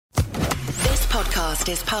podcast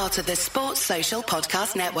is part of the Sports Social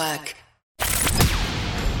Podcast Network.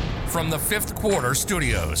 From the Fifth Quarter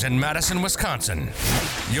Studios in Madison, Wisconsin,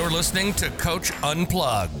 you're listening to Coach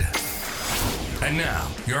Unplugged. And now,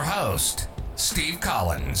 your host, Steve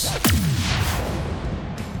Collins.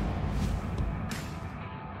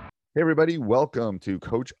 Hey, everybody. Welcome to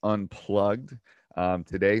Coach Unplugged.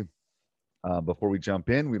 Today, before we jump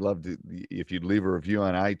in, we'd love to, if you'd leave a review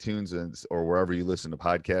on iTunes or wherever you listen to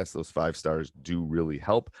podcasts. Those 5 stars do really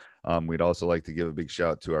help. We'd also like to give a big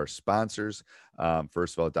shout out to our sponsors.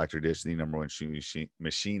 First of all, Dr. Dish, the number one shooting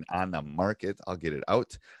machine on the market. I'll get it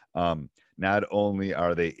out. Not only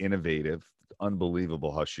are they innovative,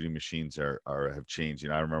 unbelievable how shooting machines have changed. You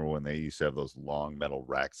know, I remember when they used to have those long metal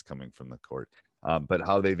racks coming from the court. But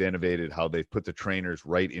how they've innovated, how they've put the trainers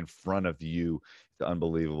right in front of you, it's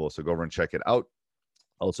unbelievable. So go over and check it out.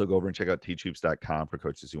 Also, go over and check out teachhoops.com for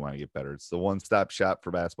coaches who want to get better. It's the one-stop shop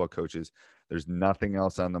for basketball coaches. There's nothing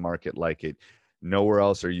else on the market like it. Nowhere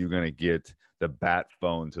else are you going to get the bat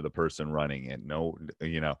phone to the person running it. No,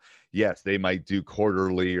 yes, they might do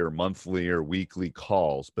quarterly or monthly or weekly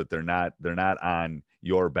calls, but they're not on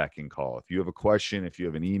your beck and call. If you have a question, if you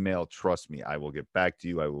have an email, trust me, I will get back to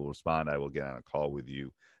you. I will respond. I will get on a call with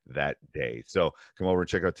you that day. So come over and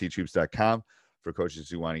check out teachhoops.com for coaches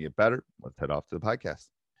who want to get better. Let's head off to the podcast.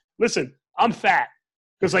 Listen, I'm fat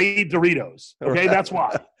because I eat Doritos. Okay, Right. That's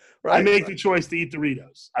why. Right. I make the choice to eat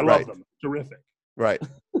Doritos. I love them. Terrific. Right.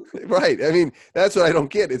 Right. I mean, that's what I don't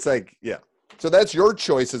get. It's like, yeah. So that's your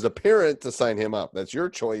choice as a parent to sign him up. That's your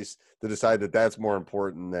choice to decide that that's more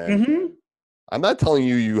important than. Mm-hmm. I'm not telling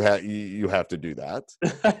you you have to do that,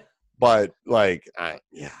 but like,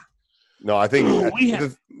 yeah. No, I think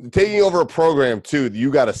taking over a program too.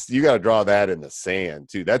 You gotta draw that in the sand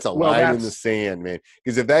too. That's a line in the sand, man.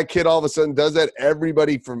 Because if that kid all of a sudden does that,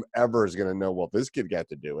 everybody from ever is gonna know. Well, this kid got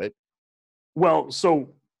to do it. Well,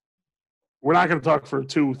 so we're not going to talk for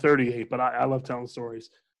 2:38, but I love telling stories.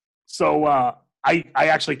 So I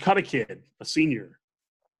actually cut a kid, a senior,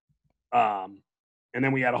 and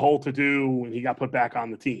then we had a whole to-do, and he got put back on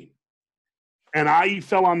the team. And I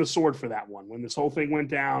fell on the sword for that one. When this whole thing went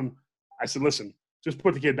down, I said, listen, just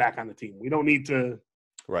put the kid back on the team. We don't need to.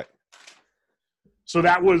 Right. So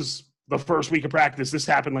that was the first week of practice. This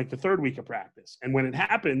happened like the third week of practice. And when it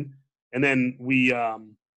happened, and then we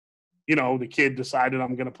the kid decided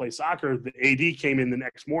I'm going to play soccer. The AD came in the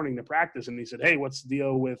next morning to practice, and he said, hey, what's the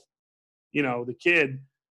deal with, the kid?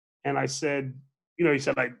 And I said, he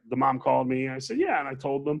said, the mom called me. And I said, yeah. And I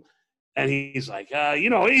told him. And he's like,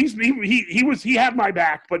 he had my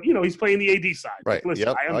back, but, he's playing the AD side. Right. Like, listen,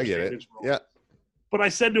 yep. I understand get it. his role. Yeah. But I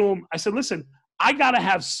said to him, listen, I got to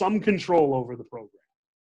have some control over the program.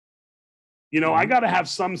 I got to have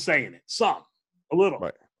some say in it. A little.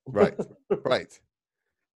 Right. Right.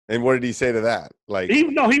 And what did he say to that? Like, he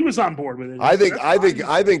was on board with it. I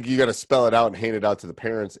think you got to spell it out and hand it out to the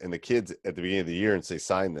parents and the kids at the beginning of the year and say,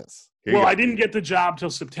 sign this. I didn't get the job till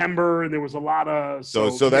September, and there was a lot of so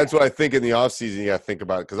that's what I think in the off season you got to think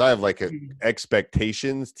about, because I have like an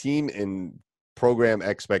expectations team and program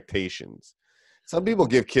expectations. Some people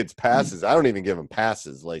give kids passes. I don't even give them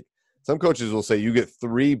passes. Like, some coaches will say you get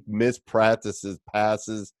 3 missed practices,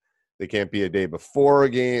 passes. They can't be a day before a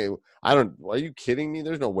game. Are you kidding me?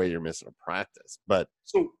 There's no way you're missing a practice. But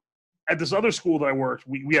so at this other school that I worked,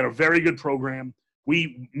 we had a very good program.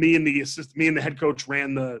 Me and the head coach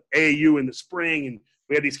ran the AAU in the spring, and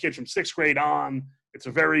we had these kids from 6th grade on. It's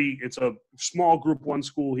a small Group 1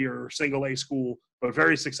 school here, single A school, but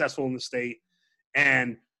very successful in the state.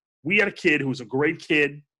 And we had a kid who was a great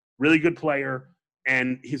kid, really good player.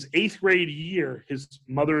 And his 8th grade year, his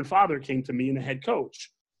mother and father came to me and the head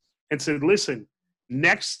coach and said, listen,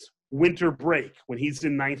 next winter break, when he's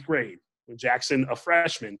in 9th grade, when Jackson, a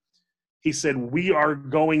freshman, he said, we are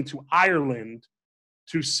going to Ireland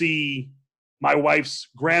to see my wife's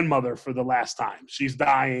grandmother for the last time. She's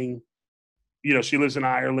dying. She lives in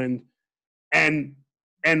Ireland.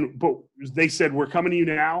 But they said, we're coming to you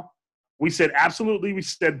now. We said, absolutely. We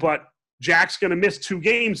said, but Jack's going to miss 2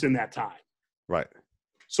 games in that time. right.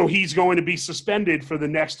 So he's going to be suspended for the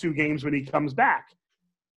next 2 games when he comes back.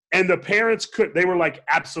 And the parents they were like,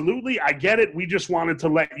 absolutely, I get it. We just wanted to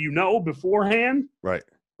let you know beforehand. Right.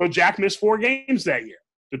 So Jack missed 4 games that year.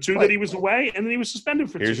 The 2 that he was away, and then he was suspended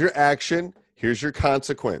for 2. Here's your action. Here's your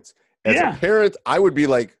consequence. As a parent, I would be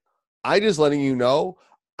like, I just letting you know,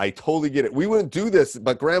 I totally get it. We wouldn't do this,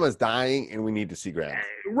 but grandma's dying, and we need to see grandma.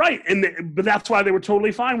 Right. But that's why they were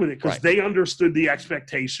totally fine with it, because they understood the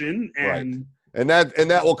expectation. And And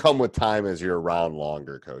that will come with time as you're around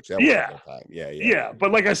longer, Coach. That will come with time. Yeah.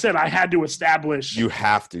 But like I said, I had to establish. You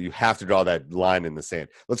have to draw that line in the sand.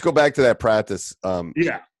 Let's go back to that practice.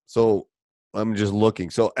 So I'm just looking.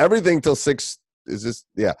 So everything till 6 is this?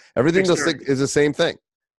 Yeah, everything till 6 is the same thing.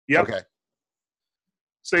 Yep. Okay.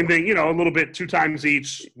 Same thing. You know, a little bit 2 times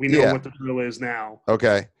each. We know what the drill is now.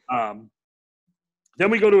 Okay. Then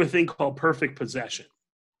we go to a thing called perfect possession,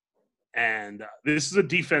 and this is a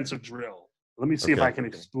defensive drill. Let me see if I can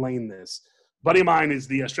explain this. Buddy of mine is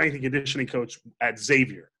the strength and conditioning coach at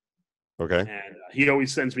Xavier. Okay. And he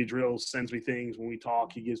always sends me drills, sends me things. When we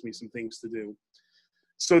talk, he gives me some things to do.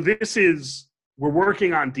 So we're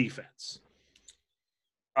working on defense.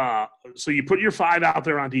 So you put your 5 out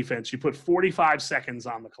there on defense. You put 45 seconds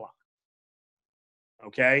on the clock.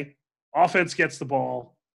 Okay? Offense gets the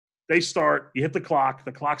ball. They start. You hit the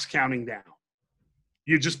clock's counting down.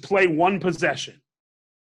 You just play one possession.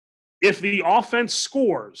 If the offense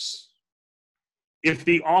scores, if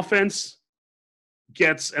the offense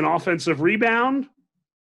gets an offensive rebound,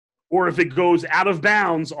 or if it goes out of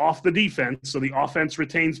bounds off the defense, so the offense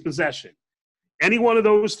retains possession, any one of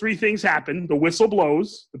those 3 things happen, the whistle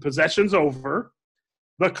blows, the possession's over,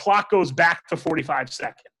 the clock goes back to 45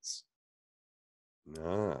 seconds.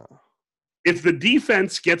 No. If the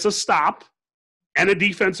defense gets a stop and a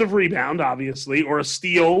defensive rebound, obviously, or a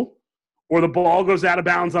steal, or the ball goes out of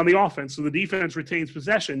bounds on the offense, so the defense retains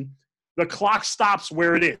possession, the clock stops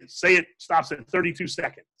where it is. Say it stops at 32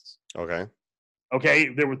 seconds. Okay. Okay,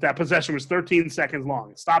 that possession was 13 seconds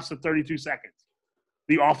long. It stops at 32 seconds.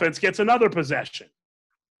 The offense gets another possession.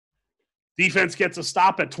 Defense gets a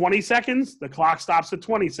stop at 20 seconds. The clock stops at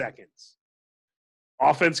 20 seconds.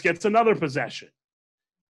 Offense gets another possession.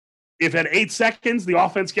 If at 8 seconds the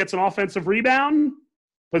offense gets an offensive rebound,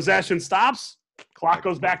 possession stops, clock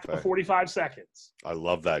goes back to 45 seconds. I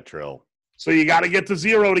love that drill. So you got to get to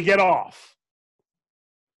 0 to get off.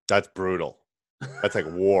 That's brutal. That's like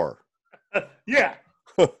war. Yeah.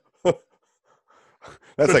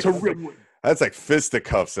 That's like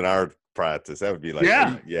fisticuffs in our practice. That would be like,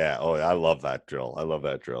 yeah. Oh, I love that drill.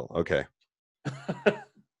 Okay.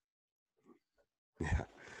 Yeah.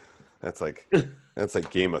 That's like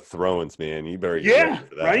Game of Thrones, man. You better get ready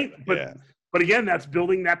for that. Right. But again, that's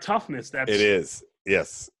building that toughness. It is.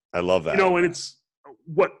 Yes. I love that. You know, and it's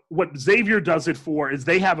what Xavier does it for is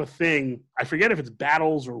they have a thing. I forget if it's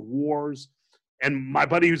battles or wars. And my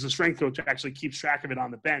buddy who's a strength coach actually keeps track of it on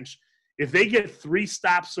the bench. If they get 3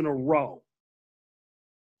 stops in a row,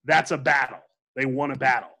 that's a battle. They won a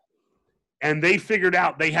battle. And they figured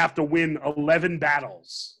out they have to win 11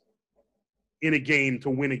 battles in a game to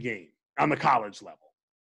win a game on the college level.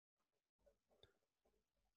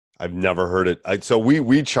 I've never heard it. So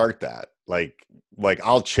we chart that. Like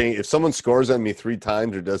I'll change. If someone scores on me 3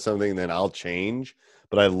 times or does something, then I'll change.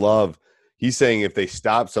 But I love – he's saying if they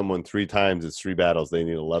stop someone 3 times, it's 3 battles. They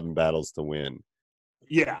need 11 battles to win.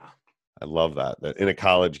 Yeah. I love that in a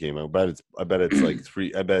college game. I bet it's like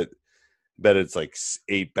 3. I bet it's like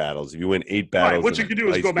 8 battles. If you win 8 battles, right. What you can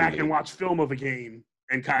do is go back and watch film of a game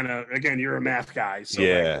and kind of, again, you're a math guy. So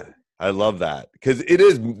yeah, I love that because it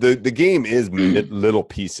is the game is little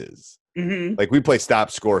pieces. Mm-hmm. Like we play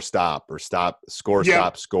stop, score, stop, or stop, score,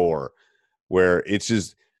 stop, score, where it's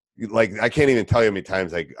just like I can't even tell you how many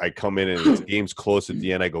times I come in and the game's close at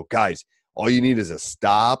the end. I go, guys, all you need is a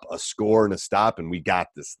stop, a score, and a stop, and we got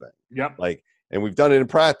this thing. Yep. And we've done it in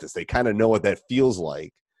practice. They kind of know what that feels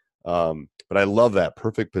like. But I love that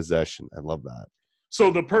perfect possession. I love that. So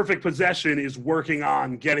the perfect possession is working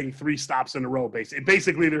on getting 3 stops in a row.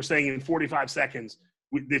 Basically, they're saying in 45 seconds,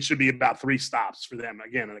 it should be about 3 stops for them,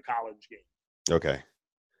 again, in a college game. Okay.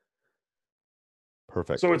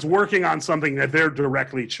 Perfect. So it's working on something that they're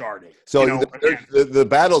directly charting. So the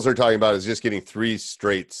battles they're talking about is just getting 3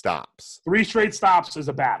 straight stops. 3 straight stops is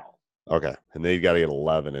a battle. Okay. And they've got to get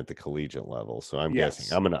 11 at the collegiate level. So I'm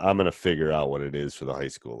guessing I'm gonna figure out what it is for the high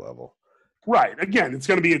school level. Right. Again, it's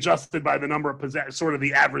going to be adjusted by the number of sort of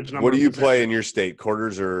the average number. What do you play in your state?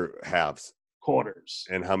 Quarters or halves? Quarters.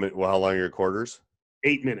 And how long are your quarters?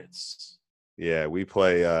 8 minutes. Yeah, we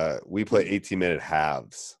play 18-minute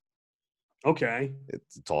halves. Okay.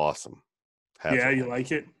 It's awesome. You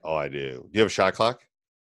like it? Oh, I do. Do you have a shot clock?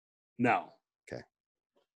 No. Okay.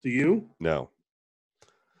 Do you? No.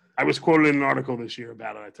 I was quoted in an article this year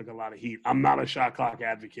about it. I took a lot of heat. I'm not a shot clock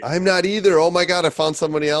advocate. I'm not either. Oh, my God. I found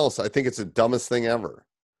somebody else. I think it's the dumbest thing ever.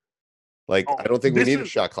 I don't think we need a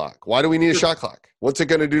shot clock. Why do we need a shot clock? What's it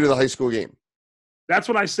going to do to the high school game? That's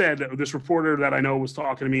what I said. This reporter that I know was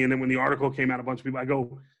talking to me, and then when the article came out, a bunch of people, I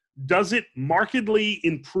go, does it markedly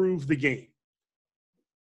improve the game?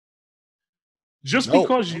 Just No.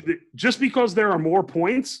 because there are more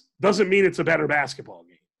points doesn't mean it's a better basketball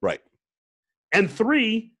game. Right. And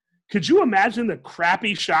 3, could you imagine the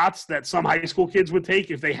crappy shots that some high school kids would take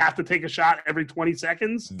if they have to take a shot every 20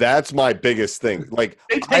 seconds? That's my biggest thing. Like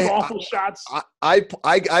They take awful shots.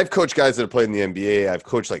 I've coached guys that have played in the NBA. I've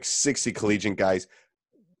coached like 60 collegiate guys.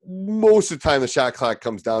 Most of the time the shot clock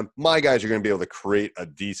comes down, my guys are going to be able to create a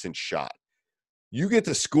decent shot. You get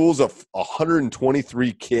to schools of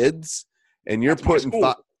 123 kids and you're putting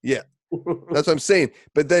that's what I'm saying.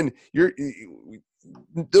 But then they're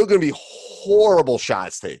going to be horrible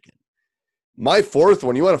shots taken. My fourth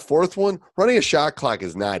one, you want a fourth one? Running a shot clock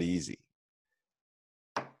is not easy.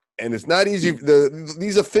 And it's not easy.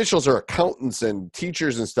 These officials are accountants and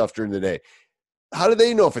teachers and stuff during the day. How do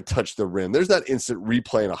they know if it touched the rim? There's not instant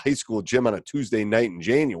replay in a high school gym on a Tuesday night in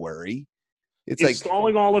January. It's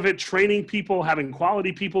installing all of it, training people, having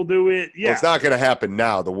quality people do it. Yeah. Well, it's not going to happen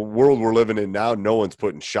now. The world we're living in now, no one's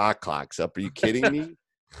putting shot clocks up. Are you kidding me?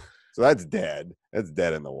 So that's dead. That's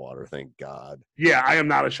dead in the water. Thank God. Yeah, I am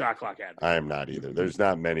not a shot clock advocate. I am not either. There's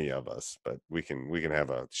not many of us, but we can have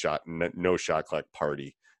a no shot clock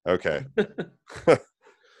party. Okay.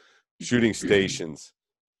 Shooting stations.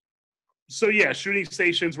 So yeah, shooting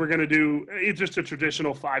stations. We're going to do it's just a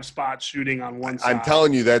traditional 5-spot shooting on one side. I'm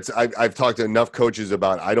telling you, I've talked to enough coaches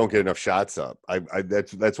about. I don't get enough shots up.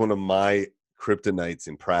 That's one of my kryptonites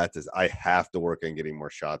in practice. I have to work on getting more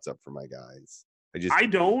shots up for my guys. I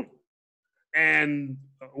don't. And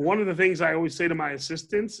one of the things I always say to my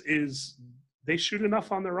assistants is they shoot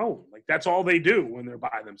enough on their own. Like that's all they do when they're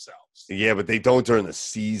by themselves. Yeah, but they don't during the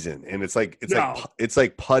season. And it's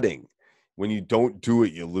like putting. When you don't do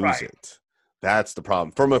it, you lose it. That's the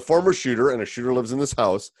problem. From a former shooter, and a shooter lives in this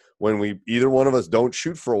house, when either one of us don't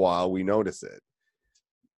shoot for a while, we notice it.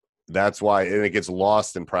 That's why, and it gets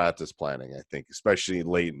lost in practice planning, I think, especially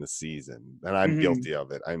late in the season. And I'm guilty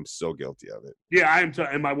of it. I'm so guilty of it. Yeah, I am too.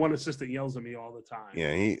 And my one assistant yells at me all the time.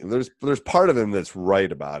 Yeah, there's part of him that's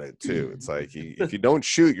right about it too. It's like if you don't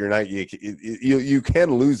shoot, you're not you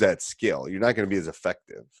can lose that skill. You're not going to be as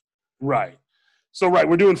effective. Right. So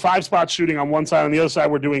we're doing 5-spot shooting on one side. On the other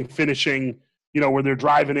side, we're doing finishing. Where they're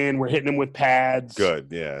driving in, we're hitting them with pads. Good,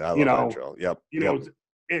 yeah, I love that drill. Yep.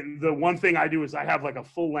 The one thing I do is I have like a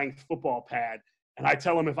full-length football pad, and I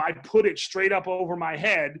tell them if I put it straight up over my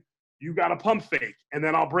head, you got to pump fake, and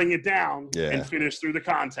then I'll bring it down and finish through the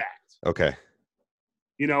contact. Okay.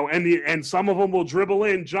 And some of them will dribble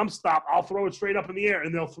in, jump stop. I'll throw it straight up in the air,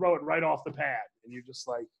 and they'll throw it right off the pad, and you're just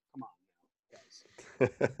like, come on,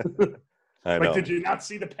 guys. I know. Did you not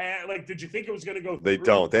see the pad? Like, did you think it was going to go? They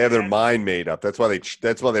don't. They have their mind made up. That's why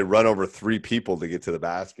they run over 3 people to get to the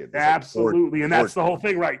basket. It's absolutely, and that's the whole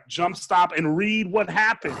thing, right? Jump stop and read what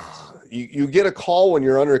happens. You get a call when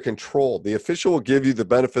you're under control. The official will give you the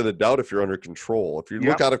benefit of the doubt if you're under control. If you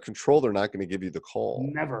look out of control, they're not going to give you the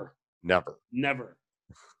call. Never.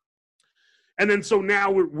 And then so now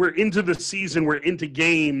we're into the season. We're into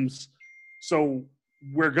games. So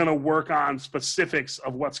we're going to work on specifics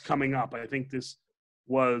of what's coming up. I think this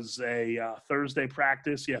was a Thursday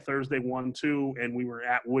practice. Yeah, Thursday 1-2, and we were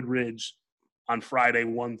at Woodridge on Friday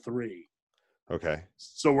 1-3. Okay.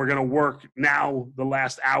 So we're going to work now. The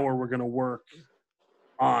last hour, we're going to work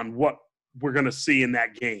on what we're going to see in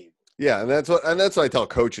that game. Yeah, and that's what I tell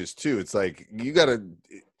coaches too. It's like you got to.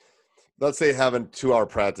 Let's say having 2-hour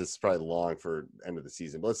practice is probably long for end of the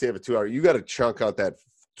season. But let's say you have a 2-hour. You got to chunk out that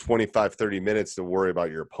 25, 30 minutes to worry about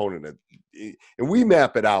your opponent. And we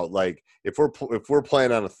map it out. Like if we're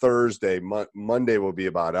playing on a Thursday, Monday will be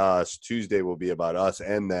about us. Tuesday will be about us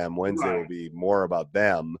and them. Wednesday will be more about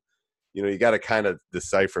them. You got to kind of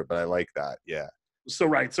decipher it, but I like that. Yeah.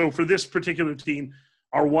 So for this particular team,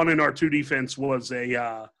 our 1 and our 2 defense was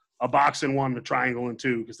a box and 1, a triangle and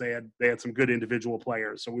 2, because they had some good individual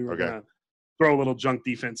players. So we were going to throw a little junk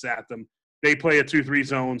defense at them. They play a 2-3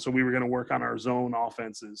 zone, so we were going to work on our zone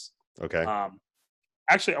offenses. Okay.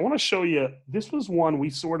 Actually, I want to show you. This was one we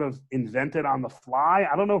sort of invented on the fly.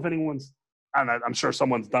 I don't know if I'm sure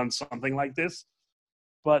someone's done something like this,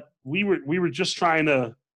 but we were just trying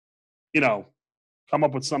to, come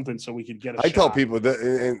up with something so we could get a shot. I tell people that,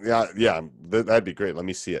 that'd be great. Let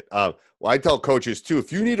me see it. Well, I tell coaches too,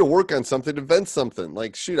 if you need to work on something, invent something.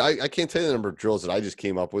 Like, shoot, I can't tell you the number of drills that I just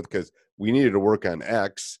came up with because we needed to work on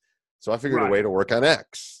X. So I figured a way to work on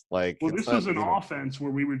X. Like, well, this was an offense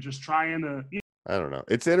where we were just trying to. I don't know.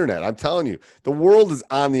 It's internet. I'm telling you, the world is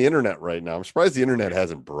on the internet right now. I'm surprised the internet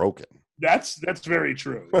hasn't broken. That's very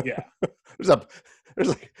true. Yeah.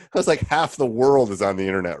 There's like half the world is on the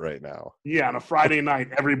internet right now. Yeah, on a Friday night,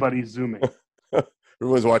 everybody's Zooming.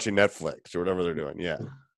 Everyone's watching Netflix or whatever they're doing. Yeah.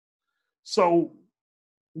 So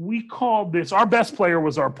we called this, our best player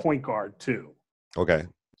was our point guard too. Okay.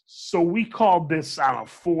 So we called this, I don't know,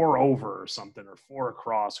 4 over or something, or 4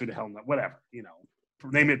 across, who the hell knows, whatever, you know,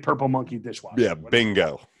 name it Purple Monkey Dishwasher. Yeah, whatever.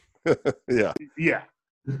 bingo. Yeah. Yeah.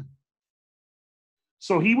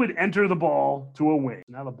 So he would enter the ball to a wing.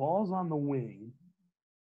 Now the ball's on the wing.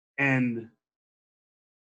 And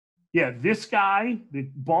yeah, this guy, the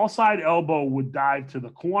ball side elbow would dive to the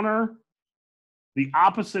corner. The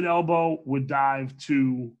opposite elbow would dive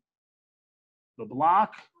to the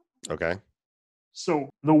block. Okay. So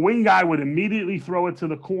the wing guy would immediately throw it to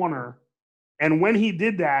the corner. And when he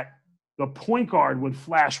did that, the point guard would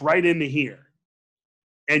flash right into here.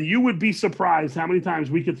 And you would be surprised how many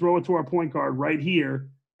times we could throw it to our point guard right here.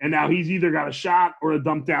 And now he's either got a shot or a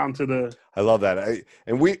dump down to the. I love that.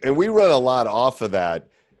 And we run a lot off of that.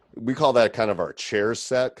 We call that kind of our chair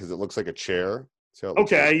set because it looks like a chair. So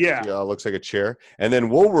Okay, yeah. Yeah, it looks like a chair. And then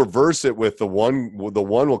we'll reverse it with the one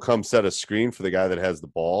will come set a screen for the guy that has the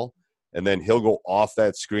ball. And then he'll go off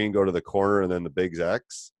that screen, go to the corner, and then the Big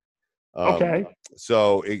X. Okay.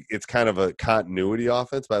 So it's kind of a continuity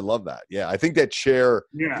offense, but I love that. Yeah, I think that chair,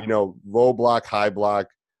 Yeah. you know, low block, high block,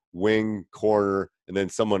 wing, corner, and then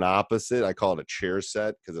someone opposite. I call it a chair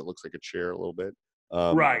set because it looks like a chair a little bit.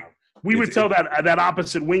 Right. We would tell that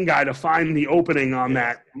opposite wing guy to find the opening on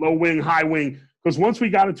that low wing, high wing. Because once we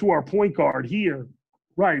got it to our point guard here,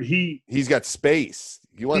 right, he's got space.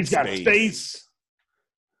 He's got space.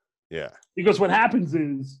 Yeah. Because what happens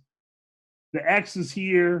is the X is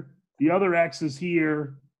here, the other X is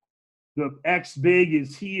here, the X big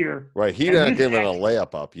is here. Right. He's not giving a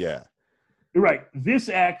layup up. Yeah. Right. This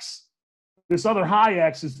X, this other high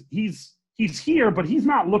X is he's here, but he's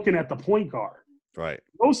not looking at the point guard. Right.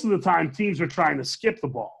 Most of the time, teams are trying to skip the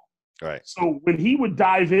ball. Right. So when he would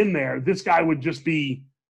dive in there, this guy would just be,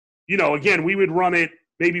 you know, again, we would run it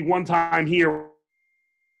maybe one time here,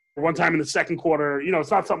 one time in the second quarter. You know, it's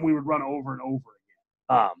not something we would run over and over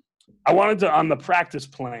again. I wanted to, on the practice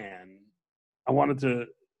plan,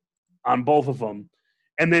 on both of them.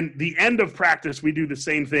 And then the end of practice, we do the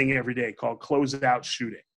same thing every day called closeout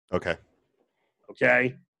shooting. Okay.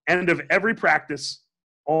 Okay. End of every practice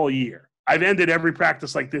all year. I've ended every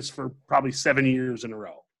practice like this for probably 7 years in a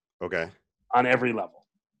row. Okay. On every level.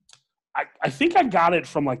 I think I got it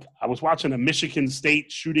from I was watching a Michigan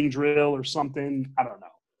State shooting drill or something. I don't know.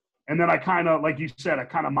 And then I kind of, like you said, I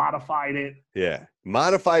kind of modified it. Yeah.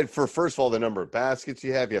 Modified for, first of all, the number of baskets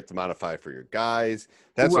you have. You have to modify for your guys.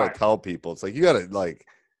 That's what I tell people. It's like you got to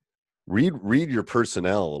read your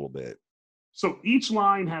personnel a little bit. So each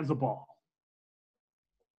line has a ball.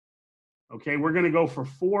 Okay, we're going to go for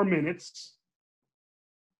 4 minutes.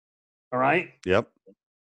 All right? Yep.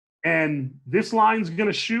 And this line's going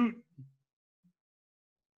to shoot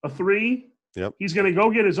a 3. Yep. He's going to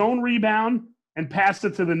go get his own rebound and pass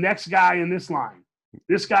it to the next guy in this line.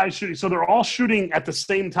 This guy's shooting. So they're all shooting at the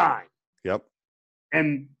same time. Yep.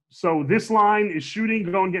 And so this line is shooting,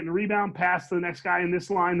 going, getting a rebound, pass to the next guy in this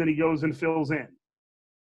line, then he goes and fills in.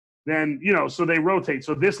 Then, you know, so they rotate.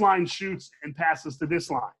 So this line shoots and passes to this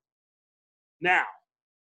line. Now,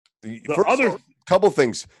 couple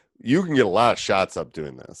things. You can get a lot of shots up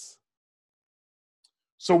doing this.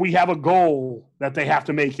 So we have a goal that they have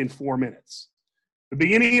to make in 4 minutes. The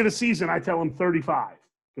beginning of the season, I tell them 35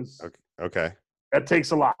 because okay, that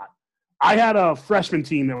takes a lot. I had a freshman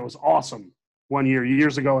team that was awesome one year,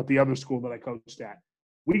 years ago at the other school that I coached at.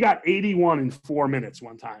 We got 81 in 4 minutes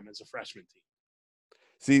one time as a freshman team.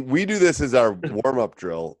 See, we do this as our warm-up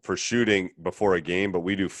drill for shooting before a game, but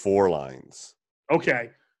we do 4 lines.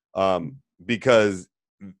 Okay. Because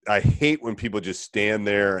I hate when people just stand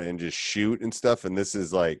there and just shoot and stuff. And this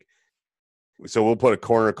is so we'll put a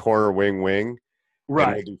corner, wing. Right.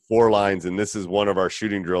 And we'll do 4 lines. And this is one of our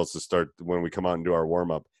shooting drills to start when we come out and do our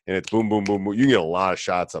warm-up. And it's boom, boom, boom, boom. You can get a lot of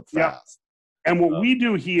shots up fast. And what we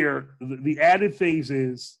do here, the added things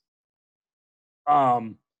is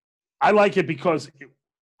I like it because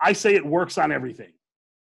I say it works on everything.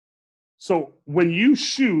 So when you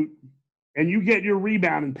shoot and you get your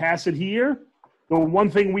rebound and pass it here, the one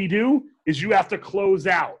thing we do is you have to close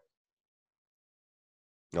out.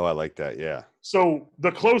 Oh, I like that. Yeah. So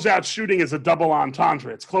the closeout shooting is a double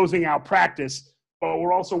entendre. It's closing out practice, but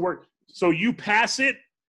we're also working. So you pass it,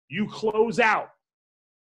 you close out,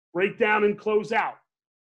 break down and close out.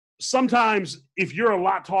 Sometimes if you're a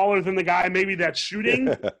lot taller than the guy, maybe that's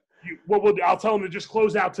shooting, I'll tell him to just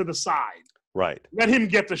close out to the side. Right. Let him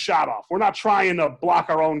get the shot off. We're not trying to block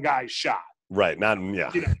our own guy's shot. Right.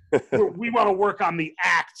 We want to work on the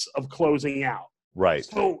acts of closing out. Right.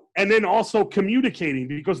 So, and then also communicating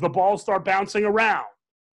because the balls start bouncing around.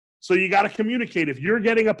 So you got to communicate. If you're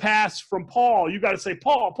getting a pass from Paul, you got to say,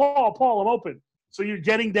 Paul, I'm open. So you're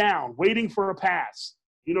getting down, waiting for a pass.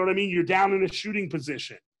 You know what I mean? You're down in a shooting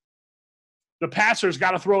position. The passer's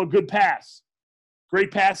got to throw a good pass.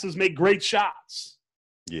 Great passes make great shots.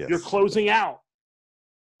 Yes. You're closing out.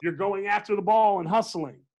 You're going after the ball and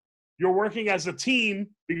hustling. You're working as a team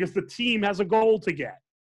because the team has a goal to get.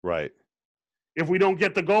 Right. If we don't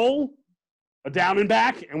get the goal, a down and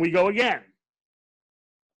back, and we go again.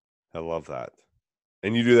 I love that.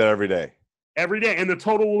 And you do that every day? Every day. And the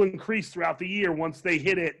total will increase throughout the year. Once they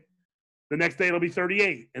hit it, the next day it'll be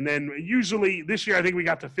 38. And then usually this year, I think we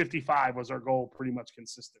got to 55 was our goal, pretty much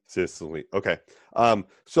consistent. Consistently. Okay.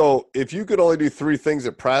 So if you could only do 3 things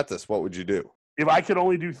at practice, what would you do? If I could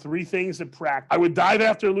only do 3 things at practice, I would dive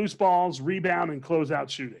after loose balls, rebound, and close out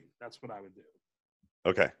shooting. That's what I would do.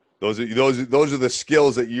 Okay. Those are the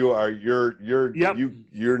skills that you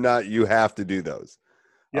have to do those.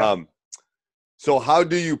 Yep. So how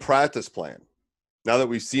do you practice plan? Now that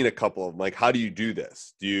we've seen a couple of them, like, how do you do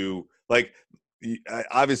this? Do you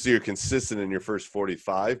obviously you're consistent in your first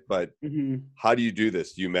 45, but how do you do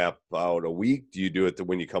this? Do you map out a week? Do you do it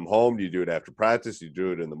when you come home? Do you do it after practice? Do you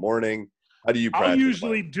do it in the morning? How do you practice? I'll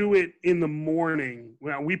usually do it in the morning.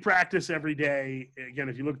 Well, we practice every day. Again,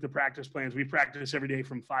 if you look at the practice plans, we practice every day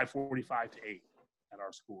from 5:45 to 8 at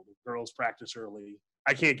our school. The girls practice early.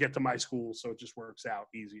 I can't get to my school, so it just works out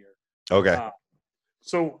easier. Okay.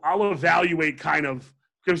 So I'll evaluate kind of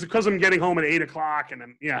because I'm getting home at 8 o'clock and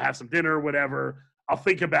then have some dinner or whatever. I'll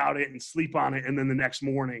think about it and sleep on it, and then the next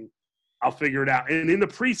morning I'll figure it out. And in the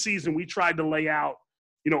preseason, we tried to lay out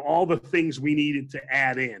all the things we needed to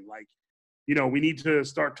add in, like. We need to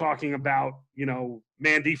start talking about,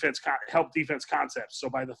 man defense, help defense concepts. So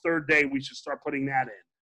by the 3rd day, we should start putting that in.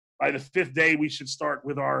 By the 5th day, we should start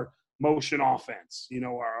with our motion offense,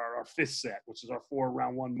 our 5th set, which is our 4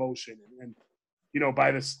 round 1 motion. And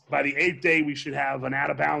by the 8th day, we should have an out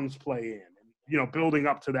of bounds play in, and, building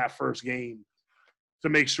up to that first game to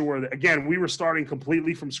make sure that, again, we were starting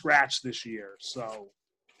completely from scratch this year. So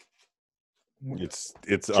it's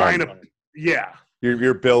trying to, yeah.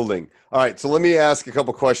 You're building. All right, so let me ask a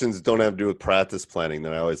couple questions that don't have to do with practice planning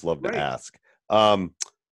that I always love to ask.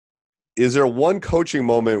 Is there one coaching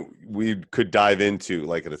moment we could dive into,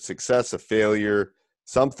 like a success, a failure,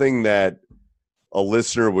 something that a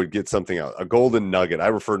listener would get something out, a golden nugget? I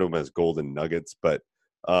refer to them as golden nuggets, but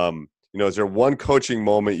is there one coaching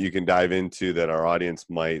moment you can dive into that our audience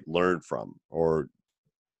might learn from, or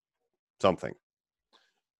something?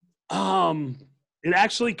 It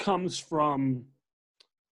actually comes from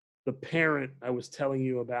the parent I was telling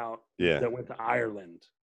you about that went to Ireland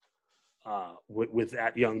with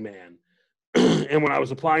that young man. And when I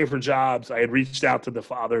was applying for jobs, I had reached out to the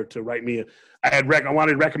father to write me. I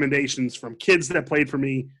wanted recommendations from kids that played for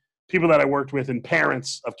me, people that I worked with, and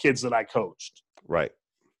parents of kids that I coached. Right.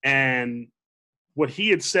 And what he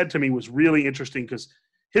had said to me was really interesting because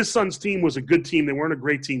his son's team was a good team. They weren't a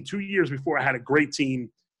great team. 2 years before, I had a great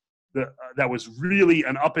team that was really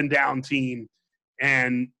an up and down team.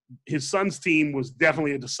 And his son's team was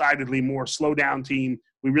definitely a decidedly more slow down team.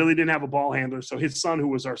 We really didn't have a ball handler. So his son, who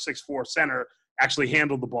was our 6'4" center, actually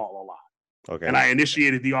handled the ball a lot. Okay. And I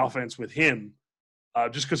initiated the offense with him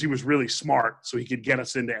just because he was really smart, so he could get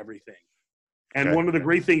us into everything. And one of the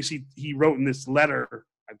great things he wrote in this letter,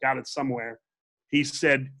 I've got it somewhere, he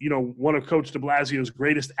said, one of Coach de Blasio's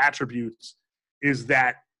greatest attributes is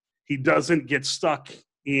that he doesn't get stuck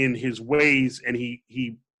in his ways, and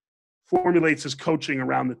he formulates his coaching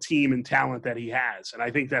around the team and talent that he has. And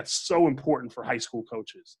I think that's so important for high school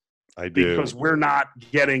coaches. I do. Because we're not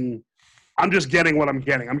getting – I'm just getting what I'm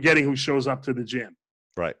getting. I'm getting who shows up to the gym.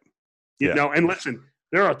 Right. You know, and listen,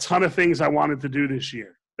 there are a ton of things I wanted to do this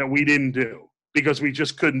year that we didn't do because we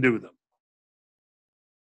just couldn't do them.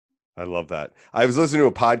 I love that. I was listening to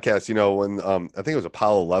a podcast, when I think it was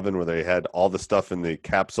Apollo 11, where they had all the stuff in the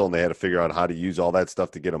capsule and they had to figure out how to use all that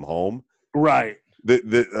stuff to get them home. Right.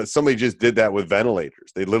 Somebody just did that with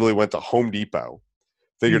ventilators. They literally went to Home Depot,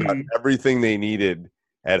 figured out everything they needed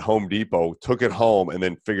at Home Depot, took it home, and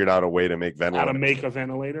then figured out a way to make ventilators. How to make a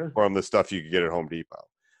ventilator from the stuff you could get at Home Depot.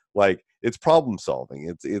 Like, it's problem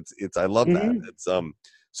solving. It's I love that. It's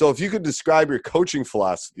so if you could describe your coaching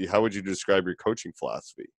philosophy, how would you describe your coaching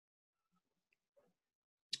philosophy?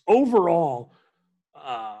 Overall,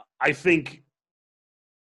 I think,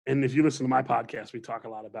 and if you listen to my podcast, we talk a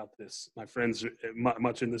lot about this. My friends are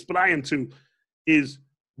much in this, but I am too, is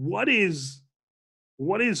what is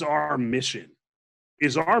our mission?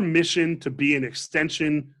 Is our mission to be an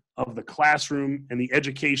extension of the classroom and the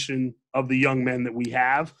education of the young men that we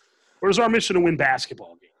have? Or is our mission to win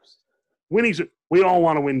basketball games? we all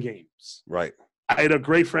want to win games. Right. I had a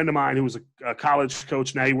great friend of mine who was a college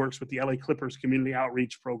coach. Now he works with the LA Clippers community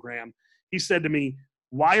outreach program. He said to me,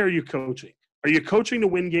 "Why are you coaching? Are you coaching to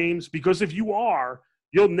win games? Because if you are,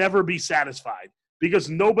 you'll never be satisfied because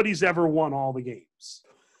nobody's ever won all the games."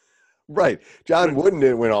 Right. John Wooden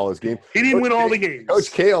didn't win all his games. He didn't win all the games.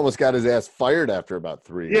 Coach K almost got his ass fired after about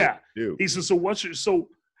 3 Yeah. years. He says, so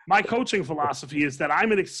my coaching philosophy is that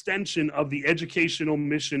I'm an extension of the educational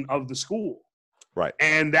mission of the school. Right.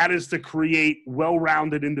 And that is to create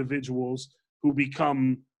well-rounded individuals who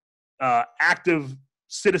become active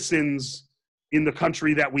citizens in the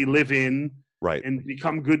country that we live in. Right. And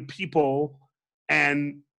become good people.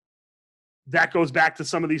 And that goes back to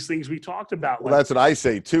some of these things we talked about. Well, that's what I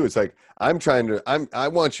say too. It's like, I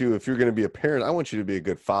want you, if you're going to be a parent, I want you to be a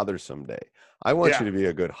good father someday. I want you to be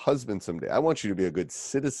a good husband someday. I want you to be a good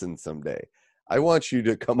citizen someday. I want you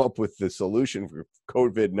to come up with the solution for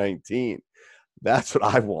COVID-19. That's what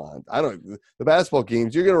I want. The basketball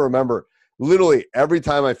games, you're going to remember literally every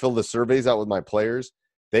time I fill the surveys out with my players,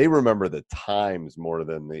 they remember the times more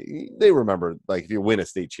than they remember, like, if you win a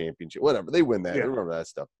state championship, whatever, they win that. They remember that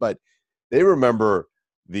stuff. But they remember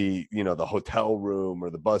the hotel room or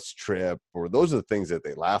the bus trip, or those are the things that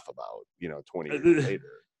they laugh about, 20 years later.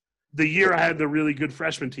 The year I had the really good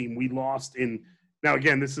freshman team, we lost now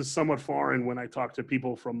again, this is somewhat foreign when I talk to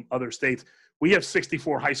people from other states. We have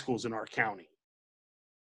 64 high schools in our county.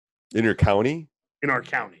 In your county? In our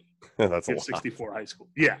county. That's a lot. 64 high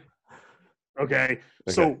schools. Yeah. Okay.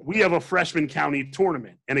 So we have a freshman county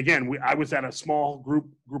tournament. And again, I was at a small group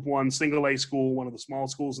 1 single A school, one of the small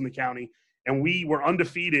schools in the county. And we were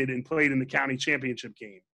undefeated and played in the county championship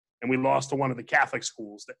game. And we lost to one of the Catholic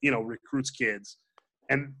schools that, recruits kids.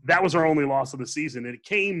 And that was our only loss of the season. And it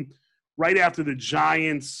came right after the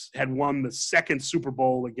Giants had won the second Super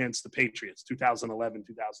Bowl against the Patriots, 2011,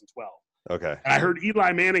 2012. Okay. And I heard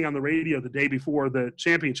Eli Manning on the radio the day before the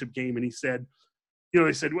championship game, and he said,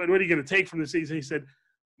 they said, what are you going to take from the season? He said,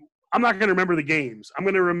 I'm not going to remember the games. I'm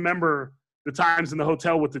going to remember the times in the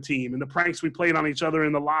hotel with the team and the pranks we played on each other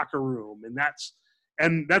in the locker room. And that's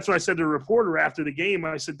what I said to the reporter after the game.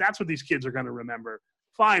 I said, that's what these kids are going to remember.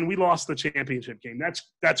 Fine, we lost the championship game.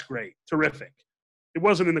 That's great. Terrific. It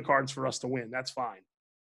wasn't in the cards for us to win. That's fine.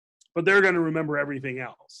 But they're going to remember everything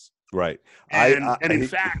else. Right. And in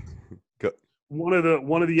fact, one of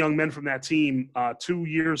the young men from that team 2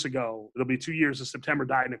 years ago, it'll be 2 years in September,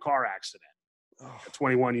 died in a car accident at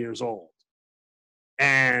 21 years old.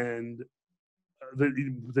 And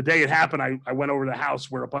the day it happened, I went over to the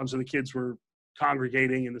house where a bunch of the kids were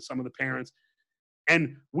congregating and some of the parents.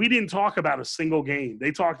 And we didn't talk about a single game.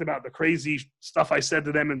 They talked about the crazy stuff I said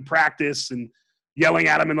to them in practice and yelling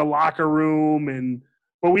at them in the locker room.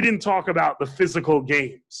 But we didn't talk about the physical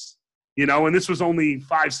games, and this was only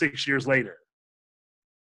 5-6 years later.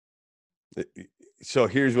 So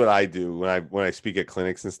here's what I do when I speak at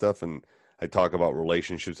clinics and stuff, and I talk about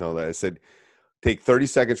relationships and all that. I said, take 30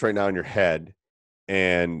 seconds right now in your head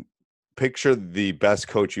and picture the best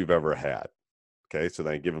coach you've ever had. Okay. So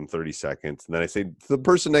then I give them 30 seconds. And then I say to the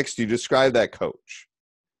person next to you, describe that coach.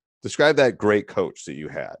 Describe that great coach that you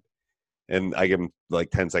had. And I give them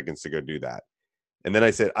like 10 seconds to go do that. And then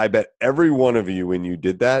I said, I bet every one of you, when you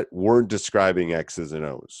did that, weren't describing X's and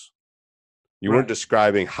O's. You weren't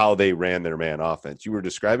describing how they ran their man offense. You were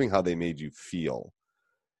describing how they made you feel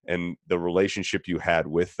and the relationship you had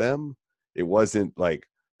with them. It wasn't like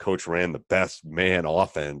coach ran the best man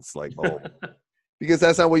offense, like, because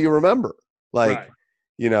that's not what you remember. Like,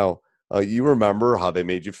 you remember how they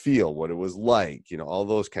made you feel, what it was like, all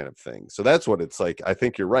those kind of things. So that's what it's like. I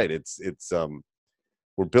think you're right. It's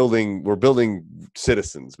we're building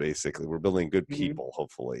citizens, basically. We're building good people,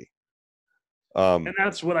 hopefully. And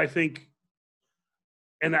that's what I think.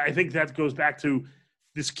 And I think that goes back to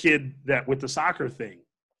this kid that with the soccer thing.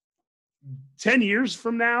 10 years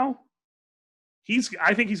from now,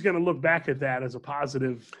 I think he's going to look back at that as a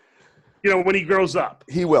positive, when he grows up.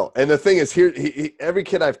 He will. And the thing is, here, every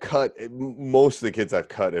kid I've cut, most of the kids I've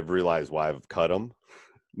cut have realized why I've cut them.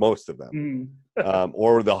 Most of them.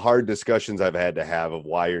 Or the hard discussions I've had to have of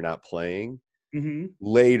why you're not playing.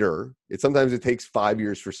 Later, sometimes it takes 5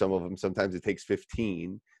 years for some of them. Sometimes it takes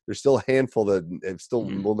 15. There's still a handful that still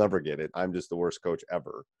will never get it. I'm just the worst coach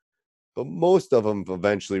ever. But most of them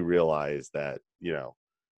eventually realize that,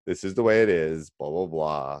 this is the way it is, blah, blah,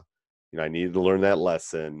 blah. I needed to learn that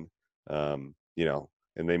lesson, and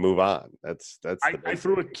they move on. I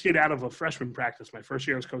threw a kid out of a freshman practice. My first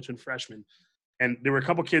year I was coaching freshmen. And there were a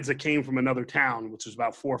couple kids that came from another town, which was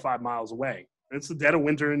about 4 or 5 miles away. And it's the dead of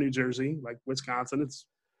winter in New Jersey, like Wisconsin. It's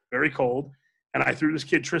very cold. And I threw this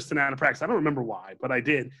kid Tristan out of practice. I don't remember why, but I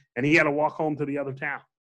did. And he had to walk home to the other town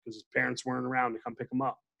because his parents weren't around to come pick him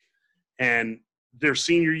up. And their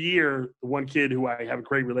senior year, the one kid who I have a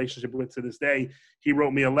great relationship with to this day, he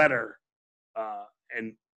wrote me a letter.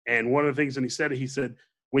 And one of the things that he said,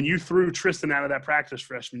 when you threw Tristan out of that practice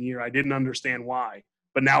freshman year, I didn't understand why,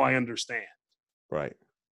 but now I understand. Right.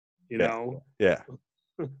 You know? Yeah.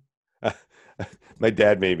 My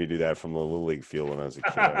dad made me do that from the Little League field when I was a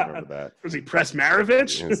kid. I remember that. Was he Press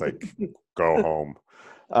Maravich? It's like, go home.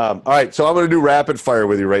 All right, so I'm going to do rapid fire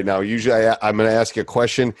with you right now. Usually I'm going to ask you a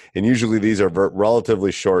question, and usually these are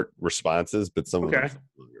relatively short responses, but some of them.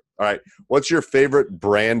 All right, what's your favorite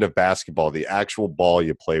brand of basketball, the actual ball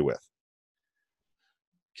you play with?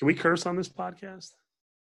 Can we curse on this podcast?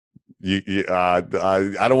 I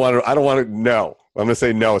don't want to. No, I'm going to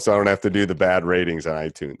say no, so I don't have to do the bad ratings on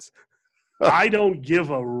iTunes. I don't give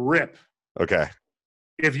a rip. Okay.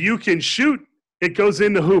 If you can shoot, it goes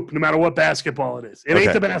in the hoop no matter what basketball it is. It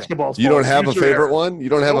ain't the basketball's fault. You don't have a favorite one? You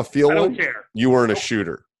don't have a feel one? I don't care. You weren't a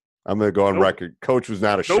shooter. I'm going to go on record. Coach was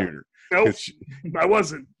not a shooter. Nope, I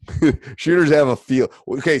wasn't. Shooters have a feel.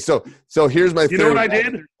 Okay, so here's my theory. You know what I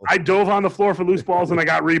did? I dove on the floor for loose balls, and I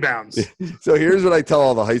got rebounds. So here's what I tell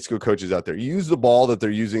all the high school coaches out there. Use the ball that they're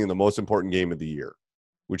using in the most important game of the year,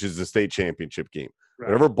 which is the state championship game. Right.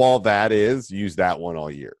 Whatever ball that is, use that one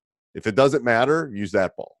all year. If it doesn't matter, use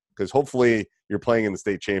that ball. Because hopefully you're playing in the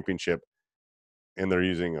state championship and they're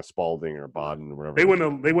using a Spalding or a Bodden or whatever. They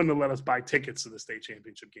wouldn't have let us buy tickets to the state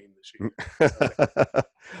championship game this year.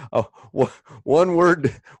 Oh, one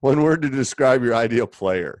word to describe your ideal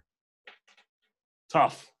player.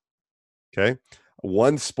 Tough. Okay.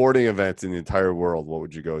 One sporting event in the entire world, what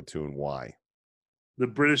would you go to and why? The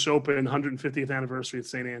British Open 150th anniversary at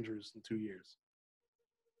St. Andrews in 2 years.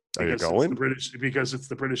 Are you going? Because it's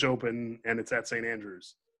the British Open and it's at St.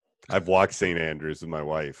 Andrews. I've walked St. Andrews with my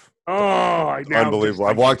wife. Oh, unbelievable!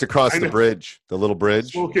 I've walked across the bridge, the little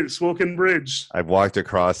bridge, Swoken Bridge. I've walked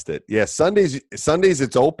across it. Yeah, Sundays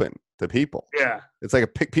it's open to people. Yeah, it's like a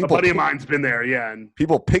buddy of mine's been there. Yeah, and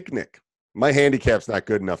people picnic. My handicap's not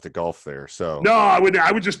good enough to golf there, so no, I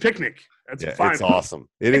would just picnic. That's fine. It's awesome.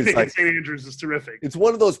 It is. Like, St. Andrews is terrific. It's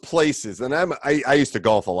one of those places, and I used to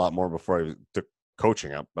golf a lot more before I took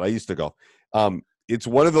coaching up, but I used to golf. It's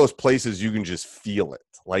one of those places you can just feel it.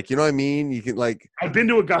 Like, you know what I mean? You can like. I've been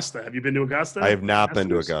to Augusta. Have you been to Augusta? I have not been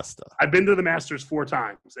to Augusta. I've been to the Masters 4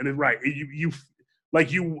 times, and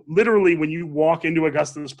you literally when you walk into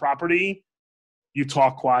Augusta's property, you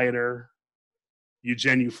talk quieter, you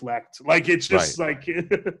genuflect. Like it's just like.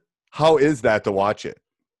 How is that to watch it?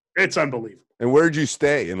 It's unbelievable. And where did you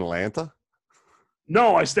stay? In Atlanta?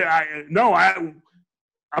 No, I'm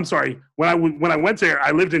sorry. When I went there,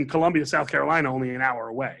 I lived in Columbia, South Carolina, only an hour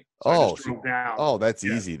away. So that's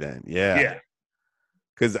easy then. Yeah.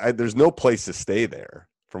 Because there's no place to stay there,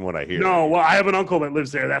 from what I hear. No, well, I have an uncle that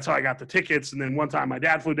lives there. That's how I got the tickets. And then one time my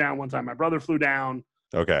dad flew down. One time my brother flew down.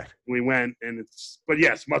 Okay. We went, and but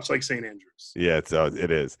yes, much like St. Andrews. Yeah,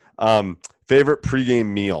 it is. Favorite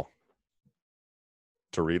pregame meal?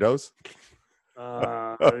 Doritos.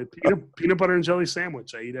 Peanut butter and jelly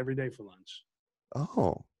sandwich. I eat every day for lunch.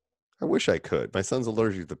 Oh, I wish I could. My son's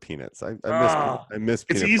allergic to peanuts. I miss.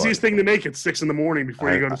 It's the easiest thing to make at 6 a.m.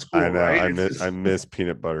 before you go to school. I know. Right? I miss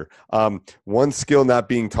peanut butter. One skill not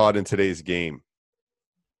being taught in today's game.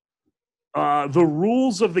 The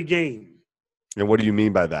rules of the game. And what do you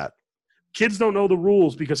mean by that? Kids don't know the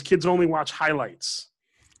rules because kids only watch highlights.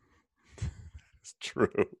 It's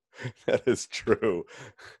true. That is true.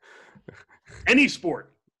 Any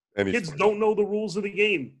sport. Kids don't know the rules of the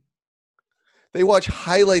game. They watch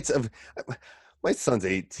highlights of – my son's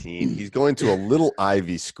 18. He's going to a little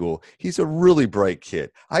Ivy school. He's a really bright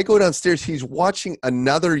kid. I go downstairs. He's watching a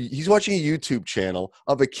YouTube channel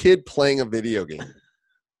of a kid playing a video game.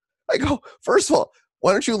 I go, first of all,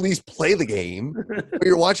 why don't you at least play the game?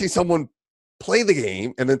 You're watching someone play the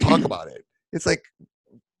game and then talk about it. It's like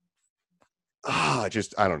I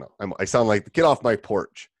don't know. I sound like, get off my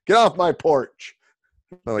porch. Get off my porch.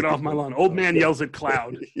 Get off my lawn. Old man yells at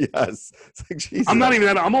cloud. Yes. It's like, Jesus. I'm not even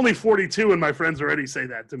that. I'm only 42 and my friends already say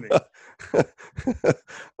that to me.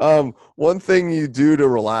 One thing you do to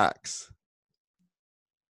relax.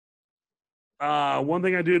 One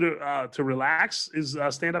thing I do to relax is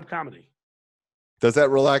stand-up comedy. Does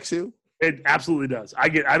that relax you? It absolutely does.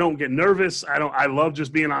 I don't get nervous. I love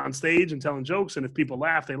just being on stage and telling jokes. And if people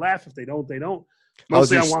laugh, they laugh. If they don't, they don't.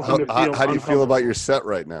 Mostly I want them to feel how do you feel about your set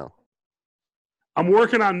right now? I'm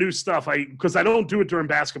working on new stuff. Because I don't do it during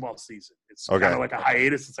basketball season. It's kind of like a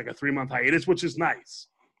hiatus. It's like a 3-month hiatus, which is nice.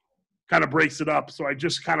 Kind of breaks it up. So I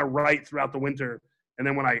just kind of write throughout the winter And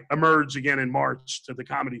then when I emerge again in March to the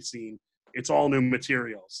comedy scene, it's all new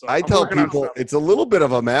material. So I tell people it's a little bit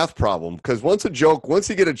of a math problem because once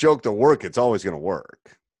you get a joke to work, it's always going to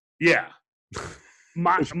work. Yeah.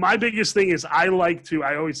 My biggest thing is I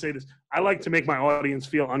always say this, I like to make my audience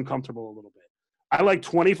feel uncomfortable a little bit. I like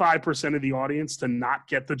 25% of the audience to not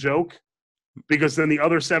get the joke because then the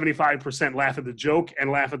other 75% laugh at the joke and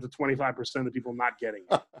laugh at the 25% of the people not getting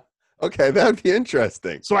it. Okay, that'd be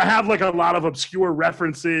interesting. So I have like a lot of obscure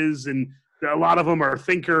references, and a lot of them are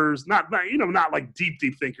thinkers, not like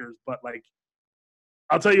deep thinkers, but like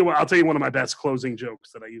I'll tell you one of my best closing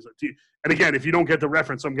jokes that I use. And again, if you don't get the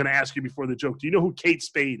reference, I'm going to ask you before the joke. Do you know who Kate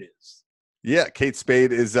Spade is? Yeah, Kate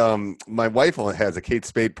Spade is my wife has a Kate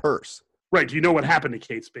Spade purse. Right. Do you know what happened to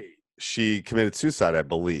Kate Spade? She committed suicide, I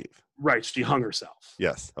believe. Right. She hung herself.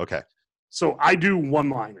 Yes. Okay. So I do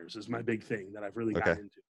one-liners is my big thing that I've really gotten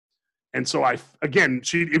into. And so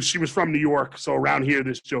if she was from New York, so around here,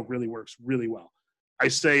 this joke really works really well. I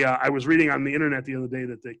say, I was reading on the internet the other day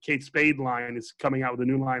that the Kate Spade line is coming out with a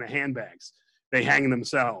new line of handbags. They hang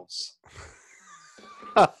themselves.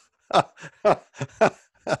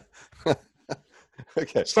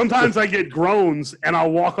 Okay. Sometimes I get groans and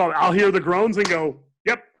I'll walk off. I'll hear the groans and go,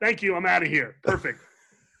 yep, thank you. I'm out of here. Perfect.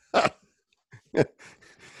 Not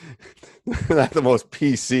the most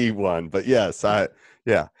PC one, but yes,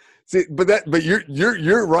 yeah. See, but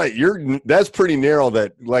you're right. That's pretty narrow.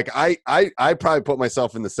 That like I probably put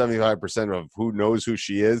myself in the 75% of who knows who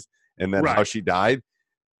she is and then how she died.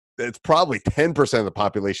 It's probably 10% of the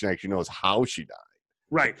population actually knows how she died.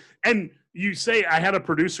 Right. And you say, I had a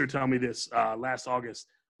producer tell me this last August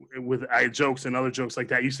with jokes and other jokes like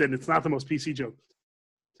that. You said it's not the most PC joke,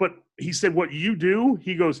 but he said what you do.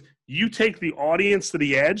 He goes, you take the audience to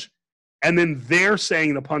the edge. And then they're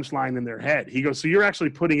saying the punchline in their head. He goes, so you're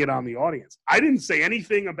actually putting it on the audience. I didn't say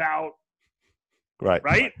anything about.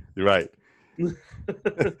 Right. You're right.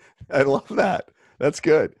 I love that. That's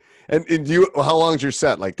good. And how long's your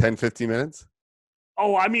set? Like 10, 15 minutes?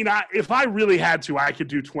 Oh, I mean, if I really had to, I could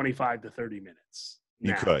do 25 to 30 minutes.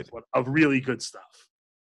 You could. Of really good stuff.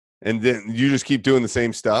 And then you just keep doing the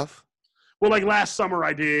same stuff? Well, like last summer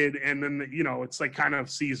I did. And then, it's like kind of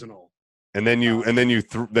seasonal. And then you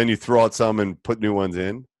throw out some and put new ones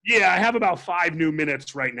in? Yeah, I have about 5 new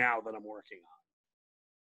minutes right now that I'm working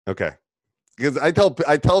on. Okay. Because I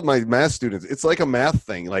tell my math students, it's like a math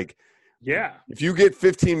thing. Like, yeah, if you get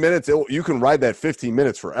 15 minutes, you can ride that 15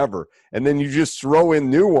 minutes forever. And then you just throw in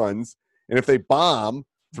new ones. And if they bomb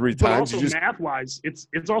 3 times, also math-wise, it's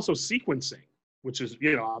also sequencing, which is,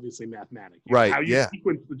 obviously mathematics. Right, how you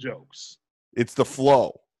sequence the jokes. It's the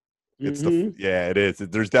flow. It is.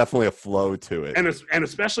 There's definitely a flow to it, and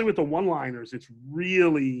especially with the one-liners, it's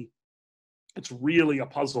really a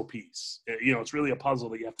puzzle piece. It's really a puzzle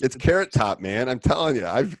that you have to. It's Carrot Top, man. I'm telling you,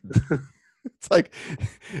 It's like,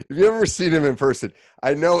 have you ever seen him in person?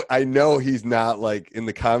 I know he's not like in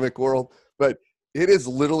the comic world, but it is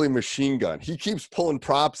literally machine gun. He keeps pulling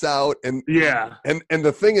props out, and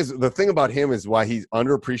the thing about him is why he's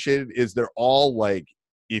underappreciated is they're all like.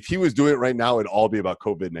 If he was doing it right now, it'd all be about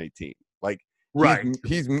COVID-19. Like, right.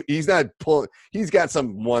 He's not pulling. He's got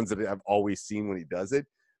some ones that I've always seen when he does it,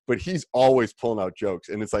 but he's always pulling out jokes,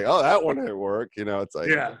 and it's like, oh, that one didn't work. It's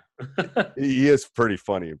like, he is pretty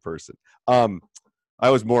funny in person. I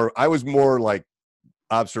was more like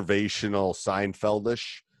observational,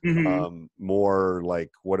 Seinfeldish, more like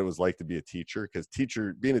what it was like to be a teacher, because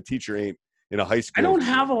being a teacher ain't in a high school. I don't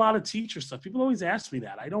have a lot of teacher stuff. People always ask me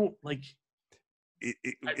that. I don't like.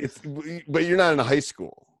 But you're not in a high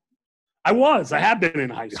school. I have been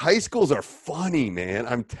in high school. High schools are funny, man.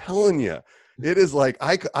 I'm telling you. It is like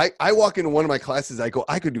I walk into one of my classes. I go,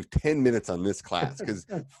 I could do 10 minutes on this class because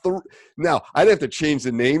now I'd have to change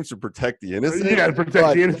the names to protect the innocent. You got to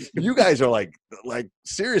protect the innocent. You guys are like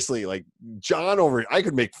seriously, like John over. I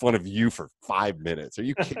could make fun of you for 5 minutes. Are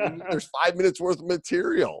you kidding me? There's 5 minutes worth of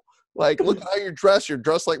material. Like, look how you're dressed. You're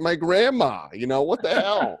dressed like my grandma. What the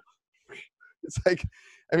hell? It's like,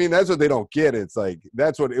 I mean, that's what they don't get. It's like,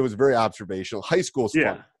 that's what it was, very observational. High school's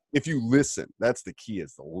fun. If you listen, that's the key,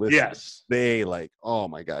 is to listen. Yes. They like, oh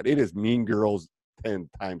my God, it is Mean Girls 10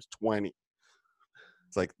 times 20.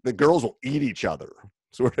 It's like the girls will eat each other.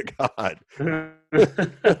 Swear to God. I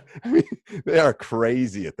mean, they are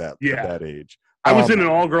crazy at that age. I was in an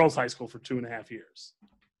all-girls high school for 2.5 years.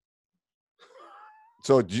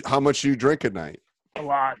 So how much do you drink at night? A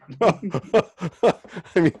lot. I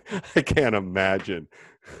mean, I can't imagine.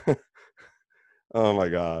 Oh my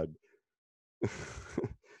God.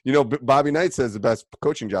 Bobby Knight says the best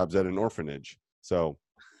coaching job's at an orphanage. So,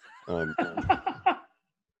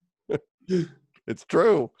 It's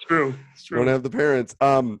true. It's true. It's true. Don't have the parents.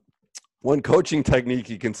 One coaching technique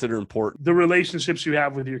you consider important. The relationships you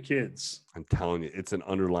have with your kids. I'm telling you, it's an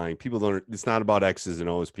underlying. People don't. It's not about X's and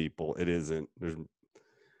O's. People, it isn't.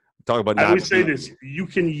 Talk about. I always say this: you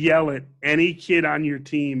can yell at any kid on your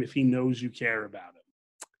team if he knows you care about him.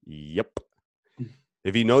 Yep.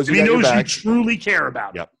 If he knows, if he knows you truly care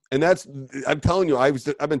about him. Yep. And that's. I'm telling you, I've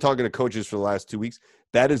been talking to coaches for the last 2 weeks.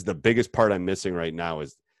 That is the biggest part I'm missing right now.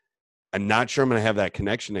 Is I'm not sure I'm going to have that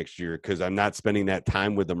connection next year because I'm not spending that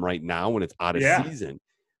time with them right now when it's out of season.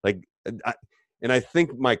 Like, and I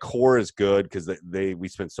think my core is good because we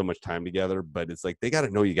spent so much time together. But it's like they got to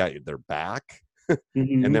know you got their back.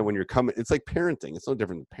 Mm-hmm. And then when you're coming, it's like parenting. It's no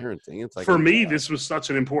different than parenting. It's like for me, this was such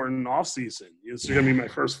an important off season. It's going to be my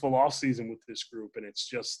first full off season with this group, and it's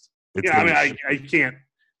just I can't.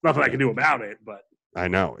 Nothing I can do about it, but I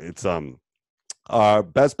know it's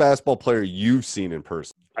best basketball player you've seen in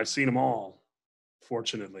person. I've seen them all.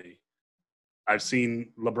 Fortunately, I've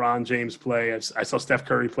seen LeBron James play. I saw Steph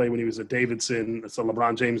Curry play when he was at Davidson. I saw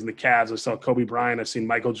LeBron James in the Cavs. I saw Kobe Bryant. I've seen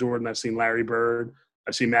Michael Jordan. I've seen Larry Bird.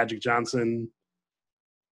 I've seen Magic Johnson.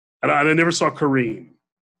 I never saw Kareem.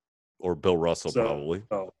 Or Bill Russell, probably.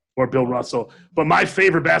 Or Bill Russell. But my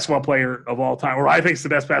favorite basketball player of all time, or I think it's the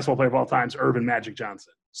best basketball player of all time, is Earvin Magic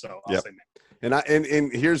Johnson. So I'll say Magic.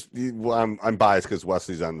 And here's I'm biased because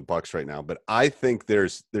Wesley's on the Bucks right now, but I think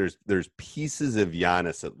there's pieces of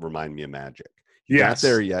Giannis that remind me of Magic. He's not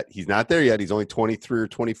there yet. He's not there yet. He's only 23 or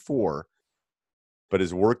 24. But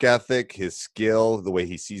his work ethic, his skill, the way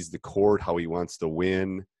he sees the court, how he wants to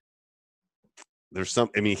win.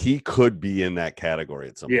 He could be in that category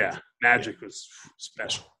at some point. Yeah, Magic was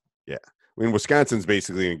special. Yeah. I mean, Wisconsin's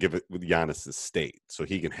basically going to give it with Giannis the state, so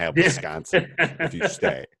he can have Wisconsin if you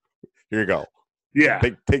stay. Here you go. Yeah.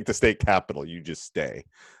 Take the state capital. You just stay.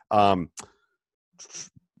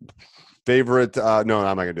 Favorite? No, I'm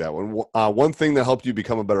not going to do that one. One thing that helped you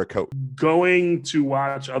become a better coach? Going to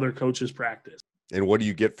watch other coaches practice. And what do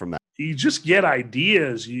you get from that? You just get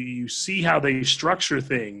ideas. You see how they structure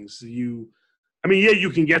things. You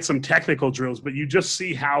can get some technical drills, but you just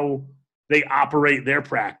see how they operate their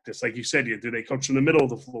practice. Like you said, do they coach in the middle of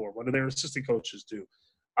the floor? What do their assistant coaches do?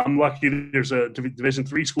 I'm lucky there's a Division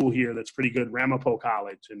III school here that's pretty good, Ramapo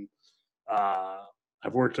College. And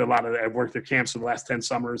I've worked their camps for the last 10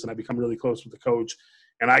 summers, and I've become really close with the coach.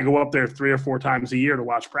 And I go up there 3 or 4 times a year to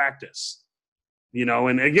watch practice.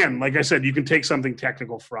 And again, like I said, you can take something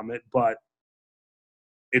technical from it, but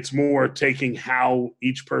it's more taking how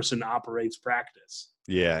each person operates practice.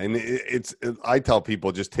 Yeah, and I tell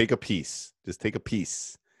people just take a piece. Just take a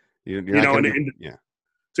piece.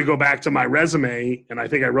 To go back to my resume, and I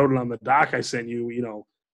think I wrote it on the doc I sent you.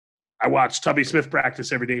 I watched Tubby Smith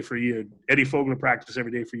practice every day for a year, Eddie Fogler practice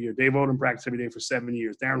every day for a year, Dave Odom practice every day for 7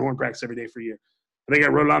 years, Darren Horn practice every day for a year. I think I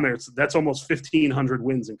wrote it on there. That's almost 1,500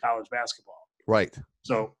 wins in college basketball. Right.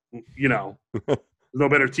 So there's no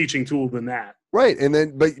better teaching tool than that. Right. And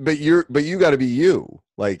then, but you got to be you.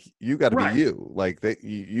 Like you got to be you. Like that.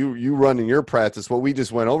 You running your practice. What we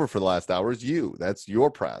just went over for the last hour is you. That's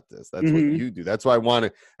your practice. That's what you do. That's why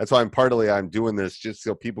I'm doing this just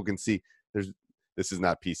so people can see. This is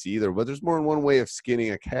not PC either, but there's more than one way of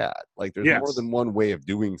skinning a cat. Like there's more than one way of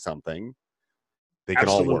doing something. They can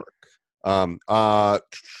all work.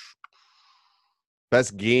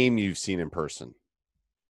 Best game you've seen in person.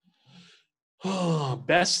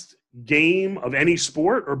 Best game of any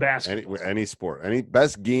sport or basketball? Any sport. Any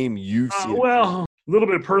best game you've seen. Well, a little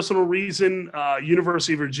bit of personal reason.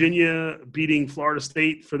 University of Virginia beating Florida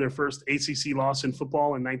State for their first ACC loss in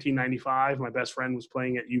football in 1995. My best friend was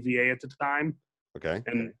playing at UVA at the time. Okay.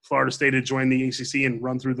 And Florida State had joined the ACC and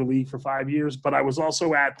run through the league for 5 years. But I was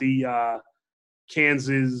also at the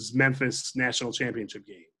Kansas-Memphis national championship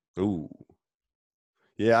game. Ooh.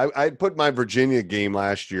 Yeah, I put my Virginia game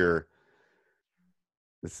last year.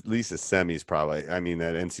 At least the semis, probably. I mean,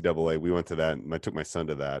 that NCAA, we went to that. I took my son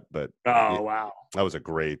to that, but wow, that was a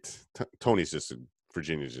great. Tony's just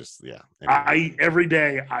Virginia's just Anyway. Every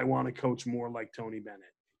day I want to coach more like Tony Bennett.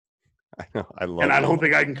 I know, I love. And I don't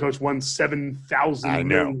think I can coach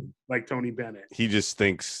 7,000 like Tony Bennett. He just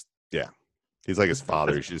thinks, he's like his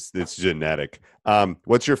father. It's genetic.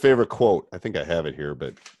 What's your favorite quote? I think I have it here,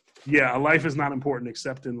 but. Yeah, a life is not important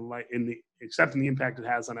except in the impact it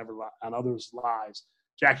has on others' lives.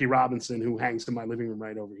 Jackie Robinson, who hangs in my living room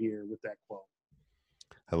right over here with that quote.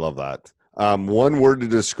 I love that. One word to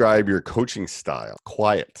describe your coaching style.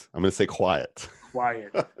 Quiet. I'm going to say quiet.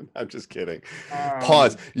 quiet. I'm just kidding.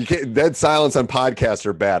 Pause. You can't. Dead silence on podcasts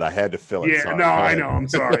are bad. I had to fill it. Yeah, Sorry. no, I know. I'm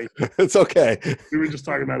sorry. It's okay. We were just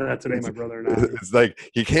talking about that today, my brother and I. It's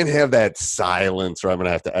like you can't have that silence, or I'm gonna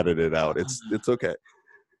have to edit it out. It's okay.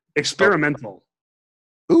 Experimental.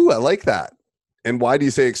 Ooh, I like that. And why do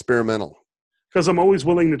you say experimental? Because I'm always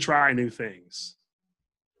willing to try new things.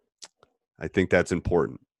 I think that's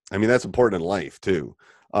important. I mean, that's important in life too.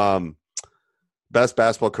 Best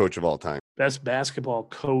basketball coach of all time. Best basketball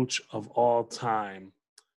coach of all time.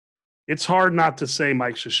 It's hard not to say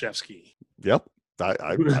Mike Krzyzewski. Yep.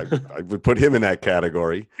 I would put him in that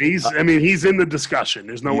category. He's in the discussion.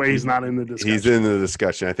 There's no way he's not in the discussion. He's in the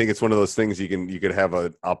discussion. I think it's one of those things you could have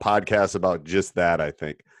a podcast about just that, I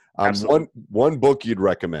think. One book you'd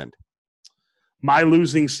recommend. My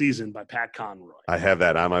Losing Season by Pat Conroy. I have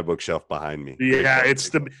that on my bookshelf behind me. Yeah,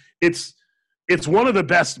 it's one of the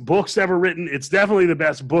best books ever written. It's definitely the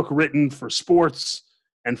best book written for sports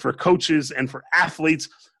and for coaches and for athletes.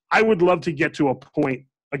 I would love to get to a point,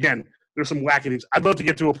 again, there's some wackadoos. I'd love to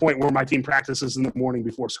get to a point where my team practices in the morning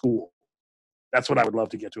before school. That's what I would love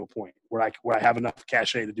to get to, a point where I have enough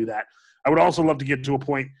cachet to do that. I would also love to get to a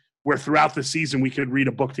point where throughout the season we could read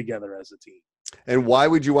a book together as a team. And why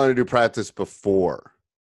would you want to do practice before?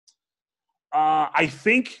 I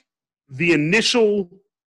think the initial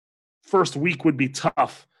first week would be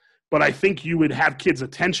tough, but I think you would have kids'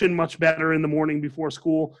 attention much better in the morning before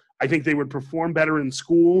school. I think they would perform better in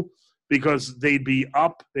school because they'd be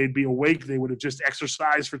up, they'd be awake, they would have just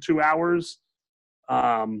exercised for 2 hours.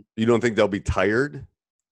 You don't think they'll be tired?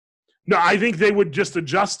 No, I think they would just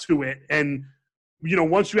adjust to it. And,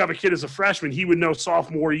 once you have a kid as a freshman, he would know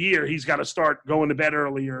sophomore year he's got to start going to bed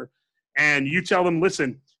earlier. And you tell them,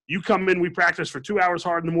 listen, you come in, we practice for 2 hours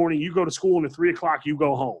hard in the morning, you go to school, and at 3 o'clock you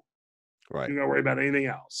go home. Right. You don't worry about anything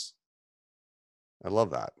else. I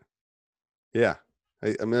love that. Yeah.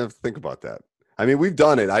 I'm going to have to think about that. I mean, we've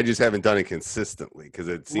done it. I just haven't done it consistently because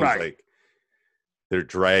it seems like they're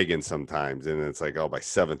dragging sometimes. And it's like, by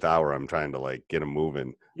 7th hour, I'm trying to get them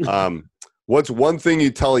moving. What's one thing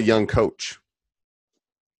you tell a young coach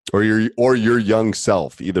or your young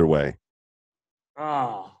self, either way?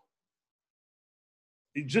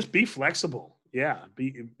 Just be flexible. Yeah.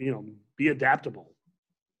 Be adaptable.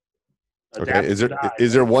 Okay.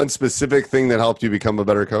 Is there one specific thing that helped you become a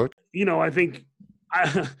better coach?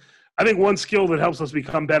 I think one skill that helps us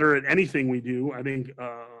become better at anything we do, I think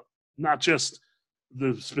not just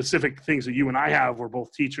the specific things that you and I have. We're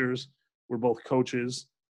both teachers. We're both coaches.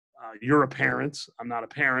 You're a parent. I'm not a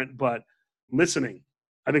parent, but listening.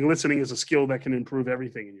 I think listening is a skill that can improve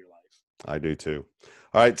everything in your life. I do too.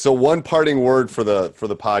 All right. So one parting word for the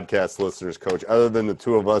podcast listeners, Coach, other than the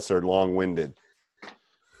two of us are long-winded.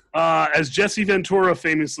 As Jesse Ventura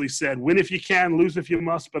famously said, win if you can, lose if you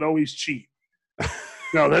must, but always cheat.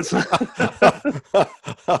 No, that's not.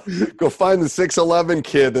 Go find the 6'11"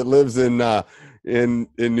 kid that lives in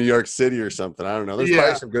New York City or something. I don't know. There's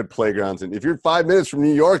probably some good playgrounds. And if you're 5 minutes from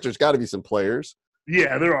New York, there's got to be some players.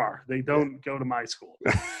 Yeah, there are. They don't go to my school.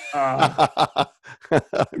 I'm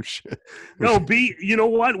sure. No, you know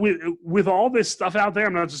what? With all this stuff out there,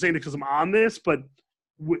 I'm not just saying it because I'm on this, but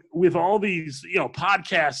with all these,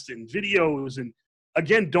 podcasts and videos, and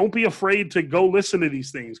again, don't be afraid to go listen to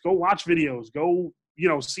these things. Go watch videos. Go,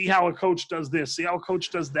 see how a coach does this. See how a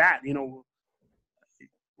coach does that.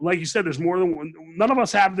 Like you said, there's more than one. None of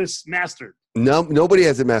us have this mastered. No, nobody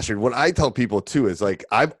has it mastered. What I tell people too is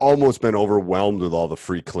I've almost been overwhelmed with all the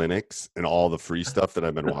free clinics and all the free stuff that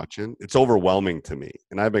I've been watching. It's overwhelming to me,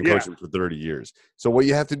 and I've been coaching for 30 years. So what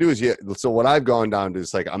you have to do is what I've gone down to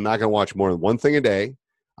is I'm not going to watch more than one thing a day.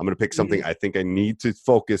 I'm going to pick something I think I need to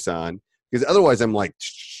focus on, because otherwise I'm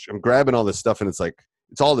grabbing all this stuff and it's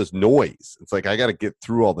all this noise. It's I got to get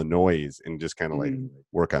through all the noise and just kind of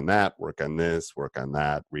work on that, work on this, work on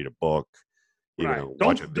that, read a book.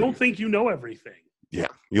 Don't think you know everything. Yeah,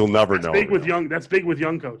 you'll never know. That's big with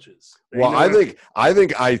young coaches. I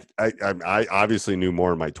think I obviously knew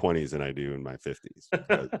more in my 20s than I do in my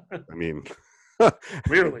 50s. I mean,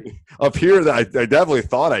 really up here, I definitely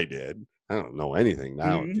thought I did. I don't know anything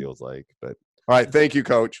now. It feels like, but all right. Thank you,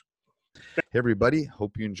 Coach. Hey, everybody.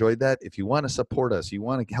 Hope you enjoyed that. If you want to support us, you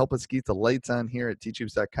want to help us keep the lights on here at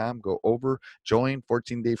teachhoops.com, go over, join,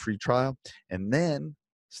 14-day free trial, and then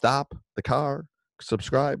stop the car,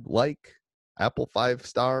 subscribe, like, Apple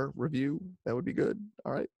 5-star review. That would be good.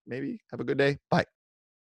 All right. Maybe. Have a good day. Bye.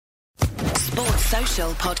 Sports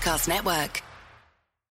Social Podcast Network.